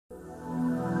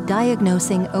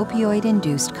Diagnosing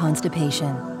opioid-induced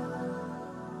constipation.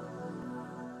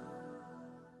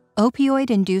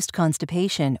 Opioid-induced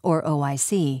constipation, or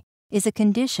OIC, is a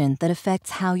condition that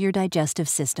affects how your digestive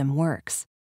system works.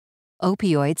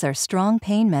 Opioids are strong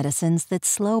pain medicines that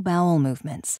slow bowel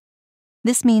movements.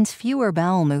 This means fewer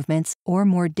bowel movements or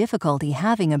more difficulty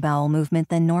having a bowel movement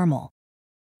than normal.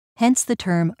 Hence the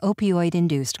term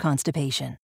opioid-induced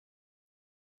constipation.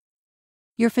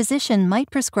 Your physician might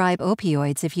prescribe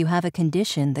opioids if you have a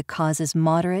condition that causes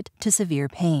moderate to severe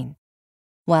pain.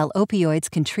 While opioids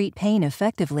can treat pain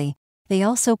effectively, they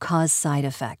also cause side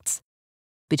effects.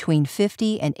 Between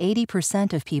 50 and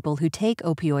 80% of people who take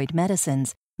opioid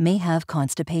medicines may have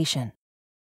constipation.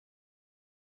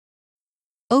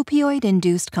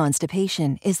 Opioid-induced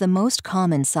constipation is the most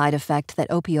common side effect that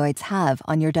opioids have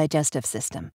on your digestive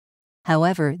system.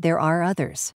 However, there are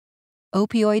others.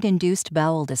 Opioid-induced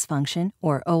bowel dysfunction,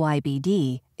 or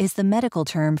OIBD, is the medical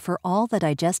term for all the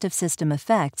digestive system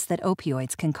effects that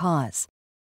opioids can cause.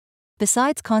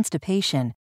 Besides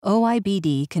constipation,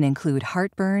 OIBD can include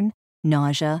heartburn,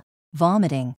 nausea,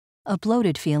 vomiting, a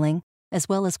bloated feeling, as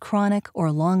well as chronic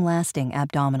or long-lasting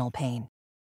abdominal pain.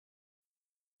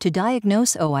 To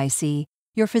diagnose OIC,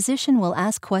 your physician will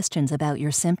ask questions about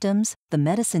your symptoms, the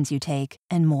medicines you take,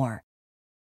 and more.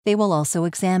 They will also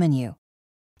examine you.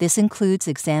 This includes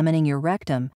examining your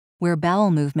rectum, where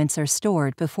bowel movements are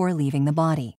stored before leaving the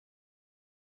body.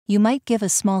 You might give a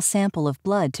small sample of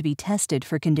blood to be tested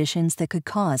for conditions that could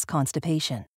cause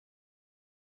constipation.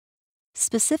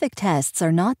 Specific tests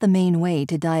are not the main way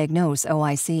to diagnose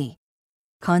OIC.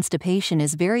 Constipation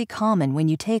is very common when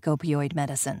you take opioid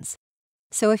medicines.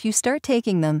 So if you start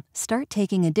taking them, start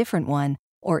taking a different one,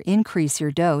 or increase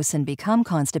your dose and become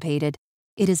constipated,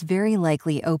 it is very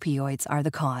likely opioids are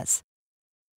the cause.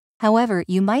 However,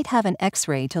 you might have an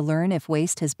X-ray to learn if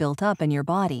waste has built up in your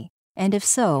body, and if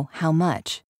so, how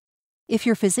much. If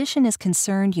your physician is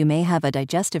concerned you may have a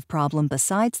digestive problem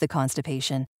besides the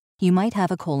constipation, you might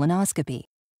have a colonoscopy,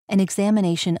 an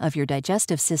examination of your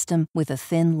digestive system with a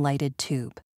thin lighted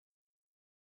tube.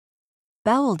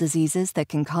 Bowel diseases that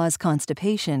can cause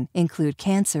constipation include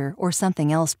cancer or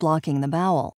something else blocking the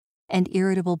bowel, and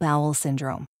irritable bowel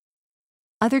syndrome.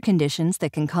 Other conditions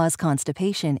that can cause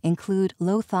constipation include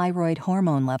low thyroid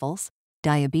hormone levels,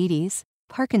 diabetes,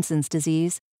 Parkinson's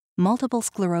disease, multiple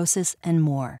sclerosis, and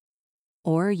more.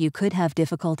 Or you could have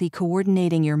difficulty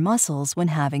coordinating your muscles when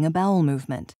having a bowel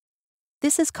movement.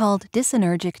 This is called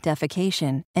dysenergic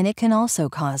defecation, and it can also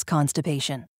cause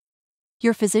constipation.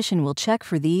 Your physician will check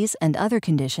for these and other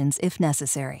conditions if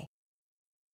necessary.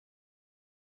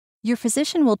 Your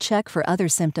physician will check for other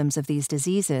symptoms of these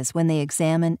diseases when they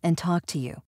examine and talk to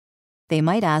you. They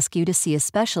might ask you to see a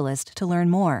specialist to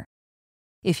learn more.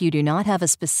 If you do not have a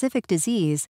specific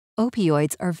disease,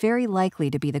 opioids are very likely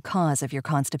to be the cause of your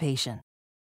constipation.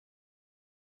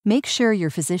 Make sure your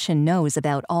physician knows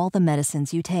about all the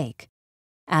medicines you take.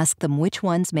 Ask them which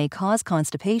ones may cause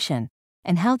constipation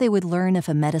and how they would learn if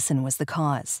a medicine was the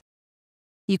cause.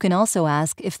 You can also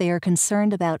ask if they are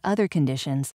concerned about other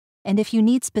conditions and if you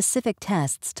need specific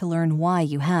tests to learn why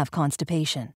you have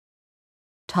constipation.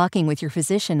 Talking with your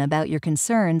physician about your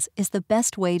concerns is the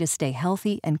best way to stay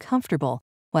healthy and comfortable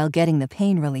while getting the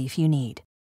pain relief you need.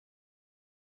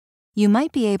 You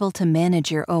might be able to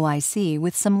manage your OIC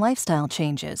with some lifestyle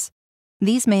changes.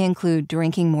 These may include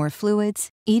drinking more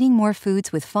fluids, eating more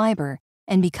foods with fiber,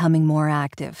 and becoming more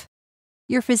active.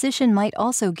 Your physician might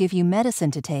also give you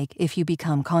medicine to take if you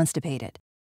become constipated.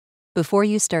 Before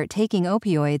you start taking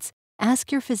opioids,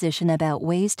 ask your physician about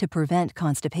ways to prevent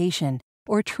constipation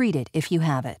or treat it if you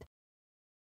have it.